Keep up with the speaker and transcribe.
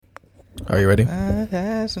Are you ready?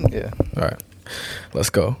 Yeah. All right. Let's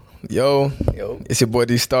go. Yo, it's your boy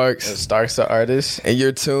D Starks. Starks the artist. And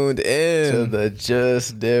you're tuned in To the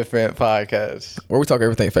Just Different podcast. where we talk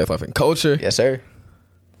everything faith, life, and culture. Yes, sir.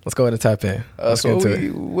 Let's go ahead and tap in. Let's So get into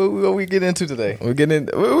it. what we get into today? We're getting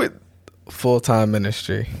into full-time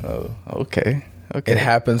ministry. Oh, okay. It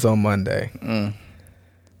happens on Monday. Mm.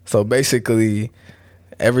 So basically,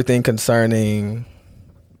 everything concerning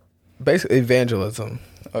basically evangelism.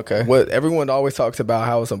 Okay. What everyone always talks about,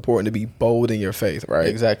 how it's important to be bold in your faith, right?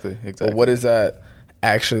 Exactly. But what does that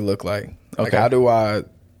actually look like? Like, Okay. how do I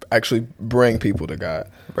actually bring people to God?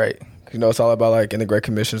 Right. You know, it's all about, like, in the Great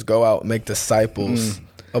Commissions, go out and make disciples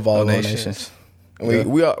of all nations. And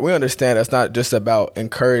Yeah. we understand that's not just about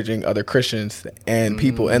encouraging other Christians and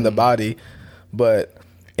people in the body, but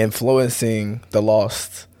influencing the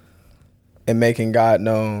lost and making God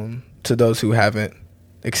known to those who haven't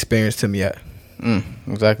experienced Him yet.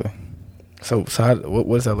 Exactly. So what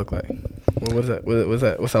does that look like? What's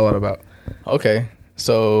that all about? Okay.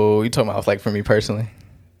 So you talking about, like, for me personally?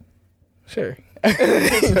 Sure.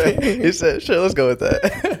 He said, sure, let's go with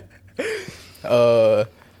that.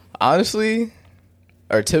 Honestly,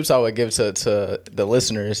 or tips I would give to the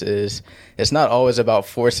listeners is it's not always about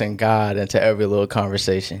forcing God into every little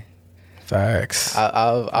conversation. Facts.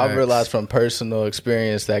 I've realized from personal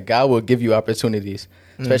experience that God will give you opportunities,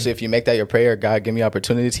 especially if you make that your prayer. God, give me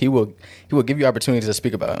opportunities. He will give you opportunities to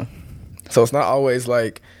speak about Him. So it's not always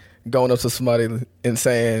like going up to somebody and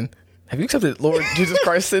saying, "Have you accepted Lord Jesus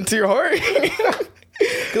Christ into your heart?"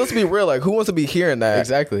 'Cause let's be real, like, who wants to be hearing that?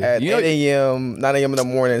 Exactly. At 8 a.m., 9 a.m. in the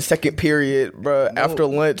morning, second period, bro, after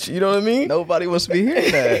lunch. You know what I mean? Nobody wants to be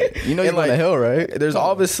hearing that. You know, you're And, on the hill, right? There's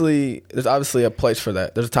obviously a place for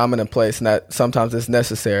that. There's a time and a place, and that sometimes it's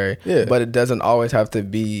necessary. Yeah. But it doesn't always have to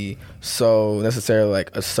be so necessarily, like,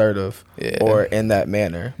 assertive or in that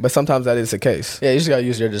manner. But sometimes that is the case. Yeah, you just gotta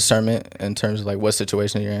use your discernment in terms of, like, what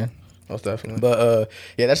situation you're in. Most definitely. But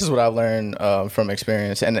yeah, that's just what I've learned from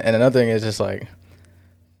experience. And another thing is just, like,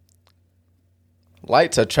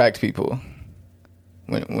 lights attract people.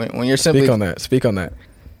 When you're simply Speak on that.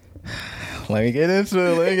 Let me get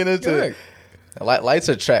into it. Lights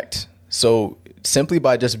attract. So simply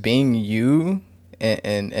by just being you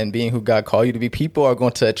and being who God called you to be, people are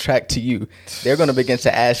going to attract to you. They're going to begin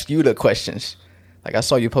to ask you the questions. Like, I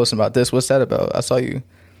saw you posting about this. What's that about? I saw you.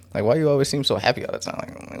 Like, why do you always seem so happy all the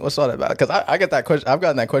time? Like, what's all that about? Because I get that question. I've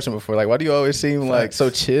gotten that question before. Like, why do you always seem like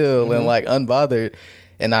so chill and like unbothered?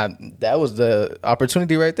 And that was the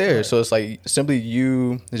opportunity right there. Right. So it's like simply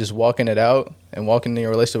you just walking it out and walking in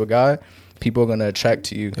your relationship with God, people are going to attract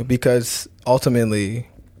to you. Because ultimately,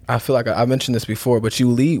 I feel like I mentioned this before, but you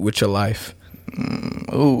lead with your life.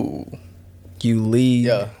 You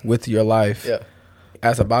lead with your life. Yeah.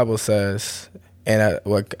 As the Bible says, and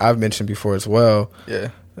what I've mentioned before as well,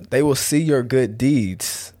 they will see your good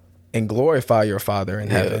deeds and glorify your Father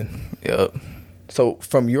in heaven. Yep. So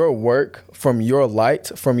from your work, from your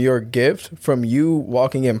light, from your gift, from you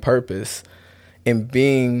walking in purpose and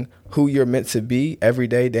being who you're meant to be every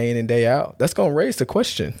day, day in and day out, that's going to raise the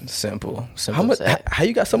question. Simple. How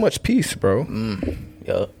you got so much peace, bro?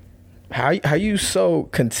 Yep. How you so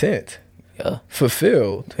content? Yeah.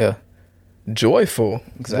 Fulfilled? Yeah. Joyful?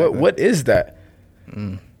 Exactly. What is that?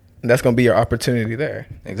 And that's going to be your opportunity there.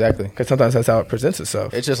 Exactly. Because sometimes that's how it presents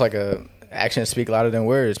itself. It's just like actions speak louder than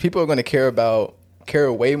words. People are going to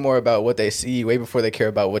care way more about what they see way before they care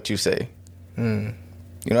about what you say. You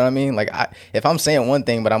know what I mean? Like, if I'm saying one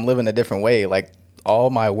thing but I'm living a different way, like,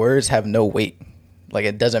 all my words have no weight. Like,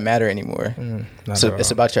 it doesn't matter anymore. So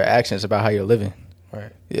it's about your actions, it's about how you're living.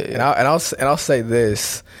 Right. Yeah. And I'll say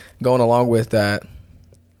this, going along with that,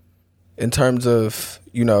 in terms of,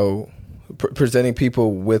 you know, presenting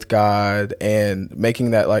people with God and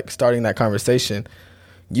making that, like, starting that conversation,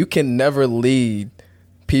 you can never lead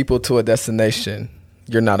people to a destination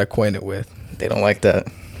you're not acquainted with. They don't like that.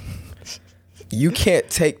 You can't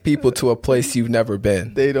take people to a place you've never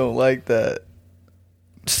been. They don't like that.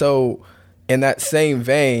 So in that same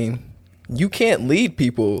vein, you can't lead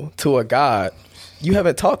people to a God you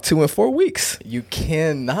haven't talked to in 4 weeks. You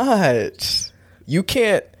cannot. You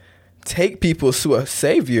can't take people to a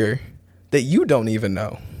Savior that you don't even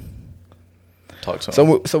know. Talk to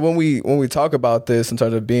them. So when we talk about this in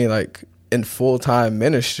terms of being, like, in full-time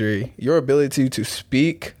ministry, your ability to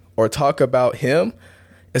speak or talk about Him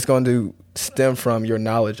is going to stem from your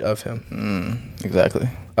knowledge of Him. Exactly.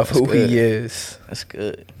 Of who He is. That's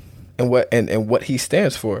good. And what He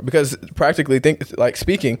stands for. Because practically,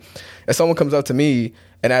 speaking, if someone comes up to me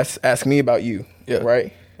and ask me about you,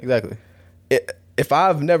 right? Exactly. If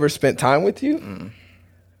I've never spent time with you,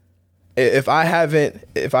 if I haven't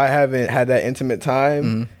had that intimate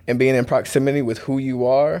time and being in proximity with who you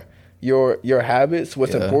are, your habits,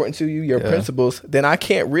 what's important to you, your principles, then I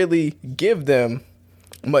can't really give them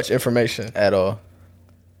much information at all.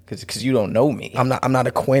 Because you don't know me. I'm not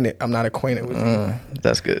acquainted with you.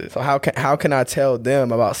 That's good. So how can I tell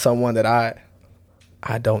them about someone that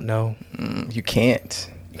I don't know? You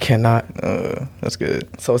can't. You cannot. That's good.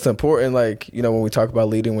 So it's important, like, when we talk about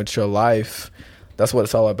leading with your life, that's what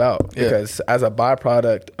it's all about. Yeah. Because as a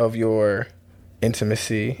byproduct of your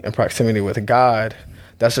intimacy and proximity with God,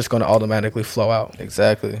 that's just going to automatically flow out.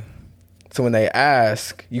 Exactly. So when they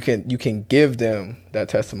ask, you can give them that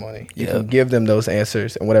testimony. You can give them those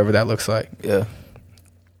answers and whatever that looks like. Yeah.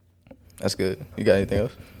 That's good. You got anything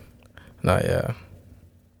else? Not yet.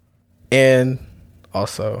 And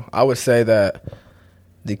also, I would say that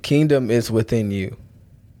the kingdom is within you.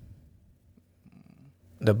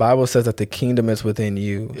 The Bible says that the kingdom is within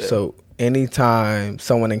you. Yeah. So anytime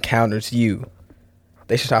someone encounters you,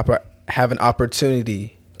 they should have an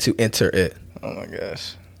opportunity to enter it. Oh my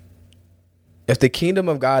gosh. If the kingdom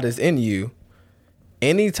of God is in you,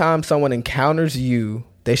 anytime someone encounters you,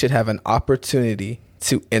 they should have an opportunity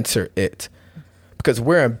to enter it. Because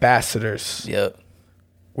we're ambassadors. Yep.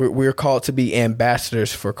 We're called to be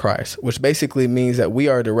ambassadors for Christ, which basically means that we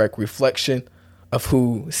are a direct reflection of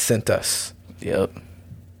who sent us. Yep.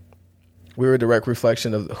 We're a direct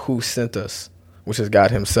reflection of who sent us, which is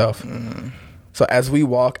God himself. So as we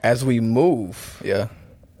walk, as we move,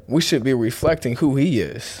 we should be reflecting who he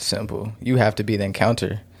is. Simple. You have to be the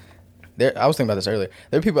encounter. I was thinking about this earlier.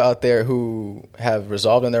 There are people out there who have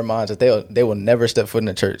resolved in their minds that they will never step foot in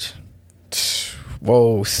the church.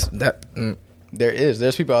 Whoa,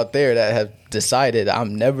 There's people out there that have decided,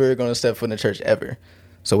 I'm never going to step foot in the church ever.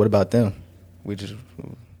 So what about them? We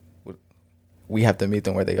have to meet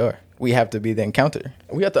them where they are. We have to be the encounter.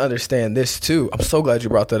 We have to understand this too. I'm so glad you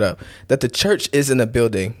brought that up. That the church isn't a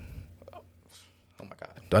building. Oh my God.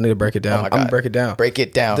 Do I need to break it down? Oh I'm going to break it down. Break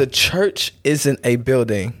it down. The church isn't a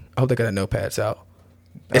building. I hope they got the notepads out.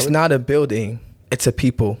 It's not a building. It's a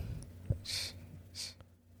people.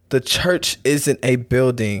 The church isn't a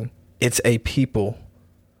building. It's a people.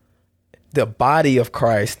 The body of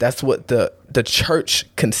Christ. That's what the church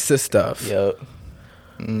consists of. Yep.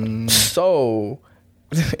 So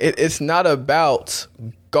it's not about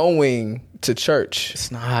going to church.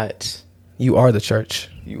 It's not. You are the church.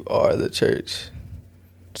 You are the church.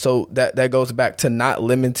 So that goes back to not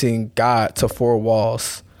limiting God to 4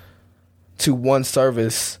 walls, to one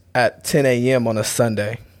service at 10 a.m. on a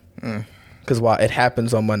Sunday. Because why? It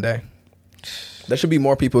happens on Monday. There should be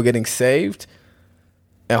more people getting saved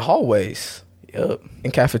in hallways. Yep.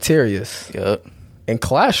 In cafeterias. Yep. In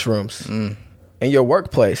classrooms. In your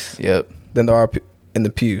workplace. Yep. Than there are in the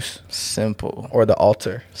pews. Simple. Or the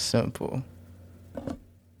altar. Simple.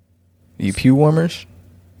 You pew warmers?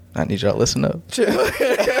 I need y'all to listen up.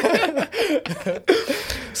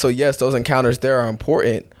 So yes, those encounters there are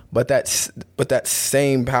important, but that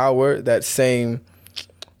same power, that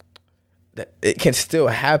it can still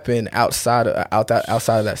happen outside of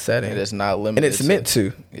that setting. It is not limited. And it's meant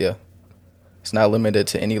to. Yeah. It's not limited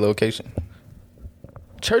to any location.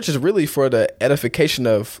 Church is really for the edification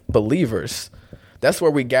of believers. That's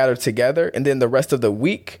where we gather together, and then the rest of the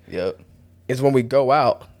week is when we go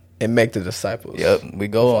out and make the disciples. Yep. We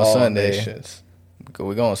go on Sunday. Nations.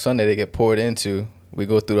 We go on Sunday to get poured into. We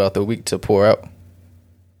go throughout the week to pour out.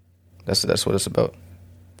 That's what it's about.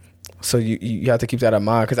 So you have to keep that in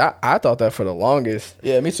mind, because I thought that for the longest.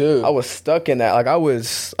 Yeah, me too. I was stuck in that. Like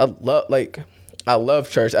I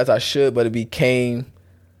love church as I should, but it became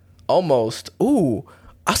almost,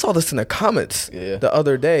 I saw this in the comments the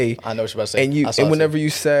other day. I know what you're about to say. And whenever you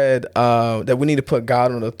said that we need to put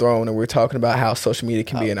God on the throne, and we're talking about how social media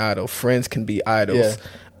can be an idol, friends can be idols,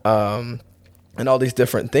 and all these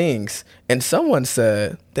different things. And someone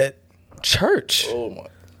said that church,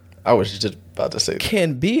 I was just about to say,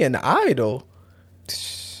 can be an idol,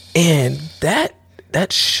 and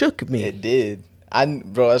that shook me. It did.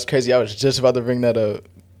 Bro, that's crazy. I was just about to bring that up.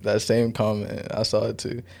 That same comment, I saw it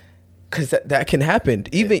too. Because that can happen.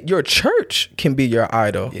 Even your church can be your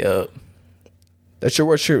idol. Yep. That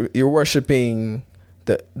you're worshiping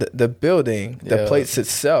the building, the place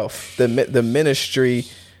itself, the ministry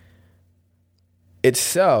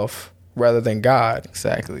itself, rather than God.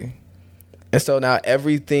 Exactly. And so now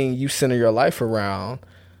everything you center your life around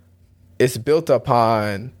is built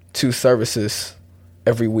upon 2 services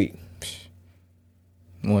every week.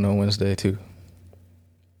 One on Wednesday too.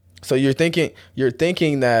 So you're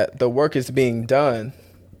thinking that the work is being done,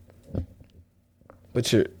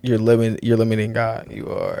 but you're limiting God.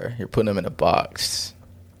 You're putting him in a box.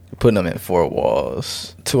 Putting them in 4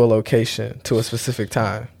 walls. To a location, to a specific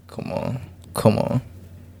time. Come on.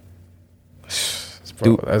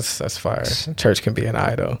 Bro, that's fire. Church can be an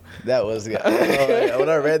idol. That was, when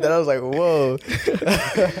I read that, I was like, whoa.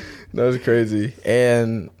 That was crazy.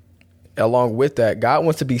 And along with that, God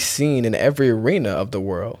wants to be seen in every arena of the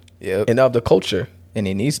world. Yep. And of the culture. And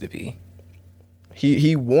he needs to be.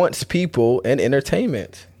 He wants people in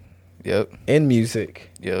entertainment. Yep. In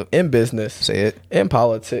music. Yep. In business. Say it. In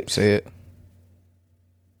politics. Say it.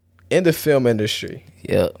 In the film industry.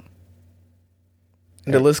 Yep.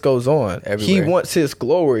 And the list goes on. Everywhere. He wants his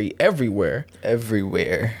glory everywhere.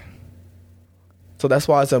 Everywhere. So that's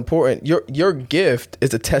why it's important. Your gift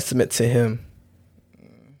is a testament to him.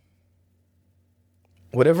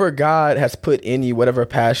 Whatever God has put in you, whatever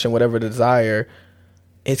passion, whatever desire,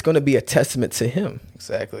 it's going to be a testament to him.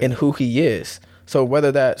 Exactly. And who he is. So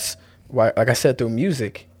whether that's, like I said, through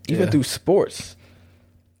music, even through sports,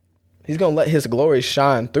 he's going to let his glory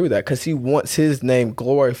shine through that because he wants his name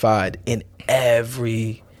glorified in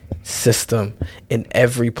every system, in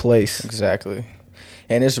every place. Exactly.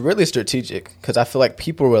 And it's really strategic because I feel like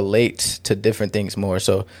people relate to different things more.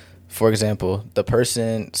 So, for example,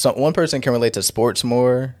 one person can relate to sports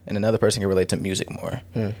more and another person can relate to music more.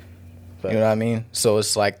 You know what I mean? So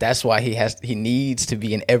it's like that's why he needs to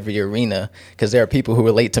be in every arena because there are people who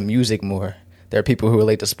relate to music more. There are people who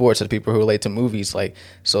relate to sports. There are people who relate to movies.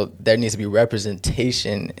 So there needs to be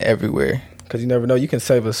representation everywhere. Because you never know. You can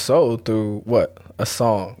save a soul through what? A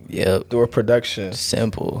song. Yep. Through a production.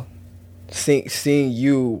 Simple. Seeing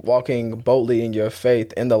you walking boldly in your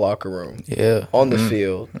faith in the locker room. Yeah. On the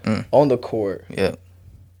field. On the court. Yep.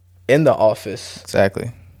 In the office.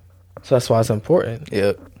 Exactly. So that's why it's important.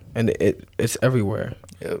 Yep. And it's everywhere.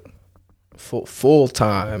 Yep.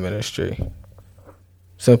 Full-time ministry.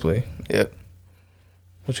 Simply. Yep.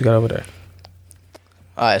 What you got over there?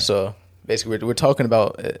 All right, so basically we're talking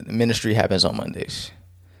about ministry happens on Mondays.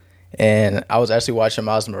 And I was actually watching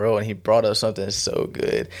Miles Monroe, and he brought up something so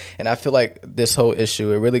good. And I feel like this whole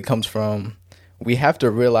issue, it really comes from we have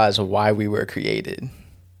to realize why we were created.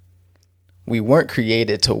 We weren't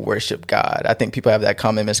created to worship God. I think people have that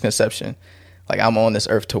common misconception. Like, I'm on this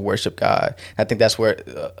earth to worship God. I think that's where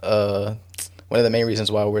one of the main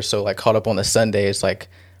reasons why we're so caught up on the Sunday is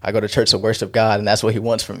I go to church to worship God, and that's what he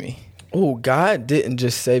wants from me. Oh, God didn't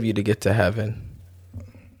just save you to get to heaven.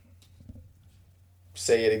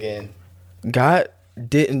 Say it again. God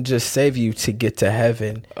didn't just save you to get to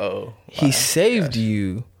heaven. Oh. He saved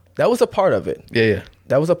you. That was a part of it. Yeah.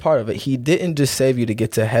 That was a part of it. He didn't just save you to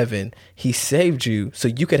get to heaven. He saved you so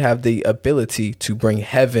you could have the ability to bring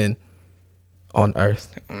heaven on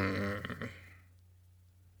earth.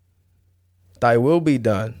 Thy will be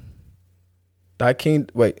done.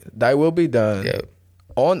 Thy will be done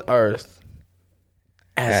on earth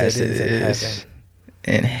as it is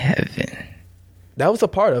in heaven. That was a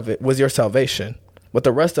part of it, was your salvation. But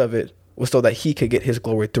the rest of it was so that he could get his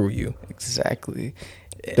glory through you. Exactly.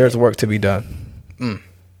 There's work to be done.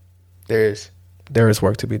 There is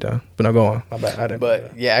work to be done. But no, go on. My bad.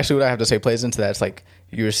 But yeah, actually what I have to say plays into that. It's like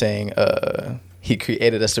you were saying, he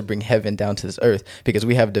created us to bring heaven down to this earth because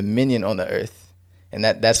we have dominion on the earth. And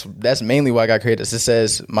that's mainly why God created us. It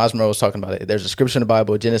says, Miles Monroe was talking about it. There's a scripture in the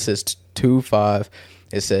Bible, Genesis 2:5.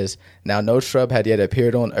 It says, now no shrub had yet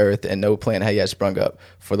appeared on earth and no plant had yet sprung up.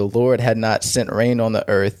 For the Lord had not sent rain on the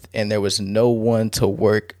earth and there was no one to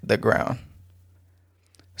work the ground.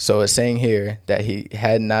 So it's saying here that he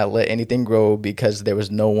had not let anything grow because there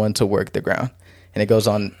was no one to work the ground. And it goes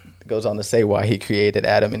on to say why he created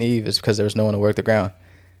Adam and Eve is because there was no one to work the ground.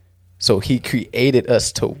 So he created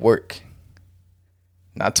us to work,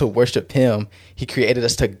 not to worship him. He created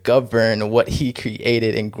us to govern what he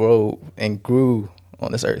created and grew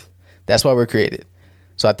on this earth. That's why we're created.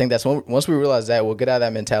 So I think that's once we realize that, we'll get out of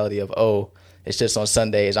that mentality of, it's just on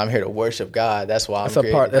Sundays, I'm here to worship God. That's why I'm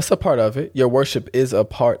created. That's a part of it. Your worship is a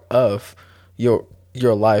part of your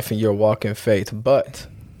life and your walk in faith. But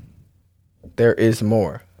there is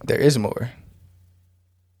more. There is more.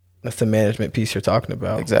 That's the management piece you're talking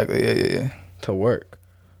about. Exactly. Yeah. To work.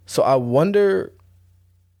 So I wonder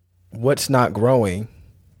what's not growing.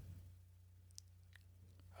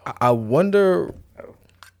 I wonder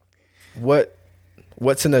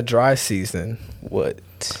what's in the dry season. What?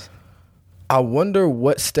 I wonder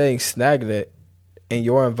what's staying stagnant in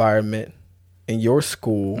your environment, in your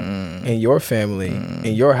school, in your family,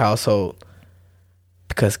 in your household,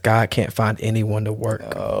 because God can't find anyone to work.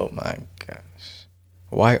 Oh my gosh.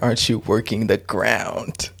 Why aren't you working the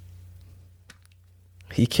ground?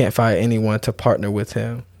 He can't find anyone to partner with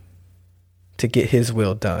him to get his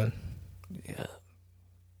will done. Yeah.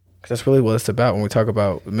 That's really what it's about when we talk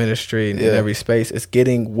about ministry in every space. It's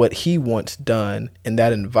getting what he wants done in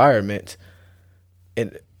that environment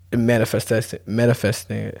and manifesting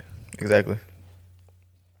it. Exactly.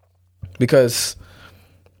 Because,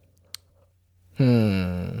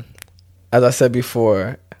 as I said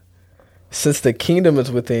before, since the kingdom is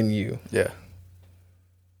within you. Yeah.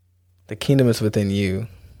 The kingdom is within you.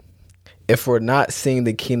 If we're not seeing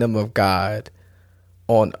the kingdom of God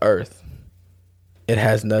on earth, it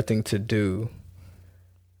has nothing to do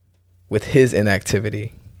with his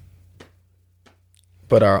inactivity,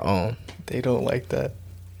 but our own. They don't like that.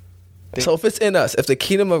 So if it's in us, if the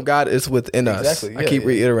kingdom of God is within us, I keep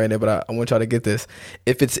reiterating it, but I want y'all to get this.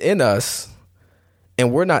 If it's in us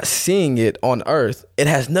and we're not seeing it on earth, it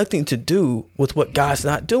has nothing to do with what God's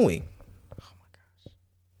not doing. Oh my gosh.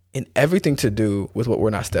 And everything to do with what we're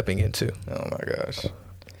not stepping into. Oh my gosh.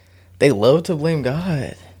 They love to blame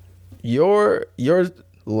God. Your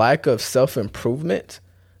lack of self-improvement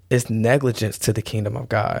is negligence to the kingdom of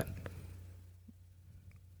God.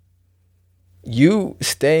 You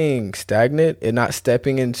staying stagnant and not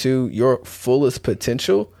stepping into your fullest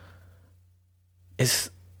potential is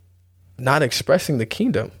not expressing the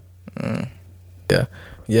kingdom.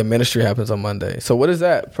 Yeah, ministry happens on Monday. So what does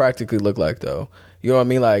that practically look like, though? You know what I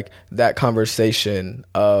mean? Like that conversation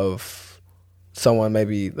of someone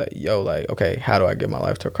maybe like, yo, like, okay, how do I give my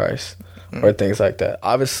life to Christ? Or things like that.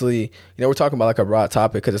 Obviously, we're talking about like a broad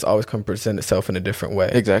topic because it's always going to present itself in a different way.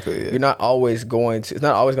 Exactly. Yeah. You're not always it's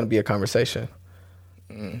not always going to be a conversation.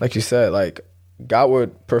 Like you said, like God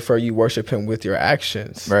would prefer you worship him with your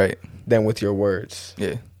actions, right, than with your words.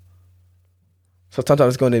 Yeah. So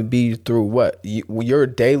sometimes it's going to be through what? Your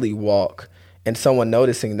daily walk and someone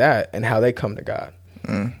noticing that and how they come to God.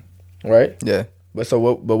 Right? Yeah. But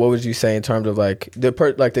what would you say in terms of like the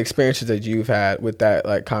experiences that you've had with that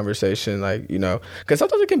like conversation, like, because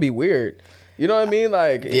sometimes it can be weird. You know what I mean?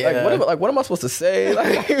 Like, what am I supposed to say?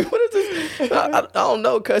 Like, what is this? I don't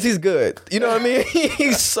know, cause he's good. You know what I mean?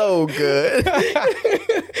 He's so good.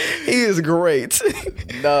 He is great.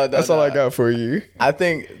 No, that's all I got for you. I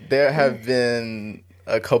think there have been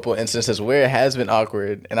a couple instances where it has been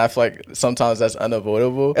awkward, and I feel like sometimes that's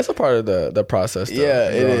unavoidable. It's a part of the process, though. Yeah,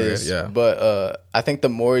 it is. Yeah. But I think the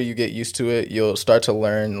more you get used to it, you'll start to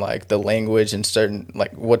learn like the language and certain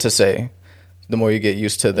like what to say. The more you get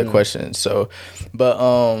used to the questions. So, but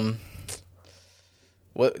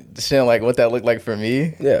what that looked like for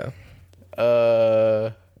me? Yeah.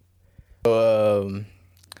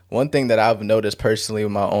 One thing that I've noticed personally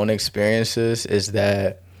with my own experiences is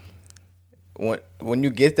that when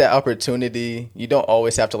you get that opportunity, you don't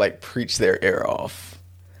always have to like preach their ear off.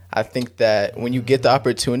 I think that when you get the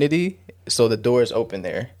opportunity, so the door is open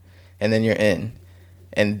there, and then you're in,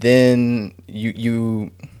 and then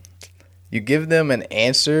you give them an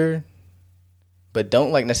answer, but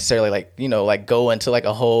don't like necessarily like, like go into like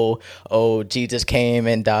a whole, oh, Jesus came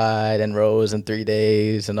and died and rose in 3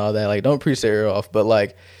 days and all that. Like, don't preach their ear off, but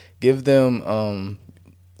like give them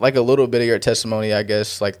like a little bit of your testimony, I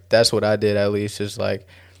guess. Like that's what I did, at least, is like,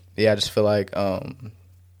 I just feel like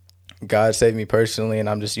God saved me personally, and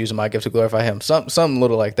I'm just using my gift to glorify him. Something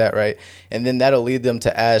little like that, right? And then that'll lead them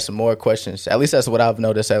to ask more questions. At least that's what I've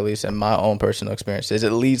noticed, at least in my own personal experiences. It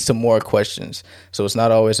leads to more questions. So it's not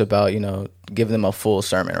always about, giving them a full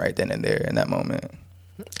sermon right then and there in that moment.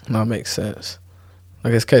 No, it makes sense.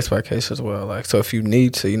 Like it's case by case as well. Like, so if you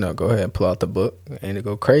need to, go ahead and pull out the book and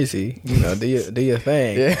go crazy, do your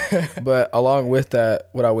thing. Yeah. But along with that,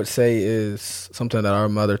 what I would say is something that our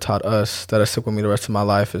mother taught us that has stuck with me the rest of my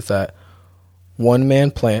life is that one man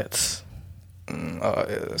plants,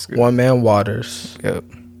 that's good. One man waters, yep,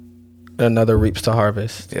 and another reaps the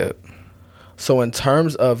harvest. Yep. So in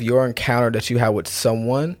terms of your encounter that you have with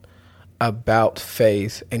someone about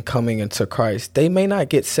faith and coming into Christ, they may not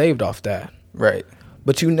get saved off that. Right.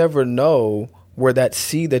 But you never know where that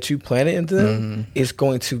seed that you planted into them is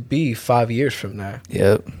going to be 5 years from now.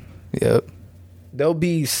 Yep. They'll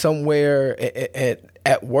be somewhere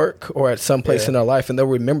at work or at some place in their life, and they'll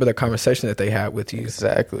remember the conversation that they had with you.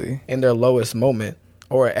 Exactly. In their lowest moment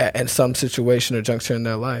or at some situation or juncture in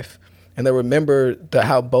their life. And they'll remember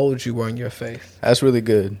how bold you were in your faith. That's really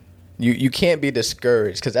good. You can't be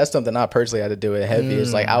discouraged, because that's something I personally had to do with heavy.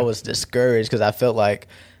 It's like I was discouraged because I felt like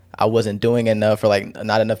I wasn't doing enough, or like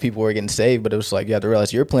not enough people were getting saved. But it was like you have to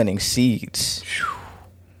realize you're planting seeds.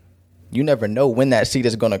 You never know when that seed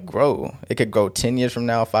is going to grow. It could grow 10 years from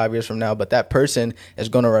now, 5 years from now, but that person is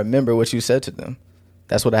going to remember what you said to them.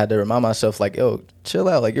 That's what I had to remind myself, like, yo, chill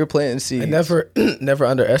out. Like, you're planting seeds. And never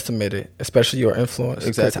underestimate it, especially your influence.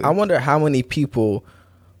 Exactly. I wonder how many people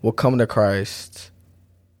will come to Christ,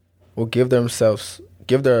 will give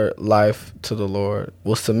give their life to the Lord,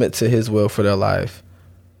 will submit to His will for their life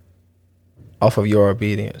off of your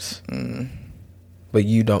obedience. But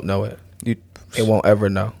you don't know it. It won't ever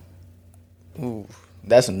know. Ooh,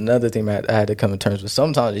 that's another thing I had to come to terms with.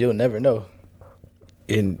 Sometimes you'll never know.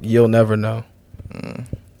 And you'll never know.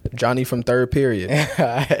 Johnny from third period.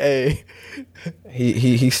 Hey.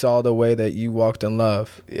 He saw the way that you walked in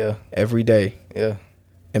love. Yeah. Every day. Yeah.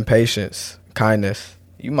 In patience, kindness.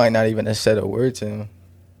 You might not even have said a word to him.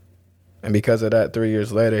 And because of that, 3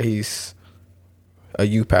 years later, he's a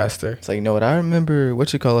youth pastor. It's like, you know what? I remember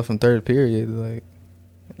from third period. Like,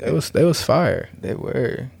 they was fire. They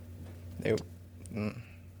were.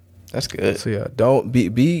 That's good. So yeah, don't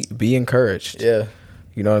be encouraged. Yeah.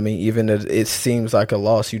 You know what I mean? Even if it seems like a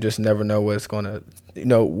loss, you just never know what's going to,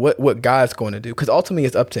 what God's going to do. Because ultimately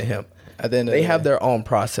it's up to Him. They have their own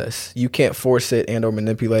process. You can't force it and or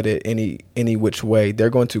manipulate it any which way.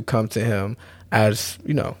 They're going to come to Him as,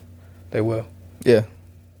 they will. Yeah.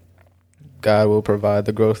 God will provide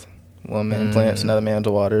the growth. One man plants, another man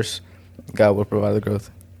waters. God will provide the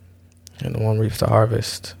growth. And the one reaps the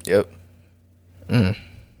harvest. Yep.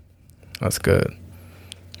 That's good.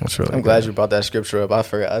 That's really I'm glad you brought that scripture up. I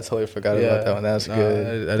totally forgot about that one. That's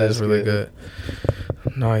good. That's really good.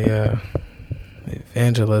 No, yeah.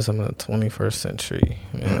 Evangelism in the 21st century.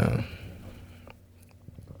 Man.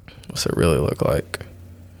 What's it really look like?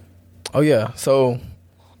 Oh, yeah. So,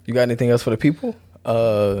 you got anything else for the people?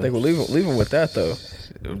 I think we'll leave them with that, though.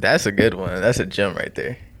 That's a good one. That's a gem right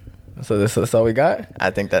there. So that's all we got? I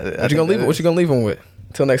think that. What you gonna leave them with?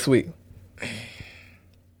 Till next week.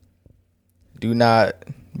 Do not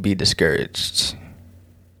be discouraged.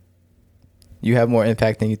 You have more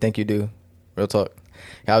impact than you think you do. Real talk.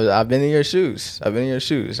 I've been in your shoes.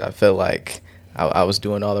 I felt like I was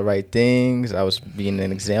doing all the right things. I was being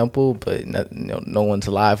an example, but no one's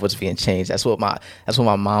life was being changed. That's what my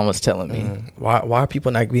mom was telling me. Why are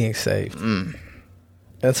people not being saved?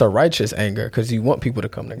 And it's a righteous anger because you want people to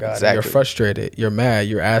come to God. Exactly. You're frustrated. You're mad.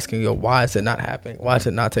 You're asking, why is it not happening? Why is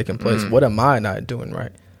it not taking place? What am I not doing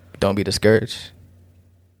right? Don't be discouraged.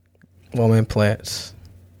 One man plants,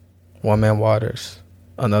 one man waters,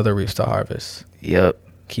 another reaps the harvest. Yep.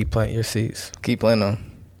 Keep planting your seeds. Keep planting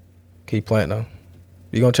them. Keep planting them.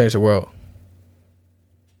 You're going to change the world.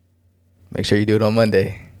 Make sure you do it on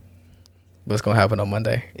Monday. What's going to happen on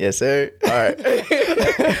Monday? Yes, sir. All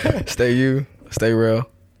right. Stay you. Stay real.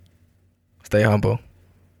 Stay humble.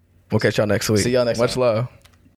 We'll catch y'all next week. See y'all next time. Much love.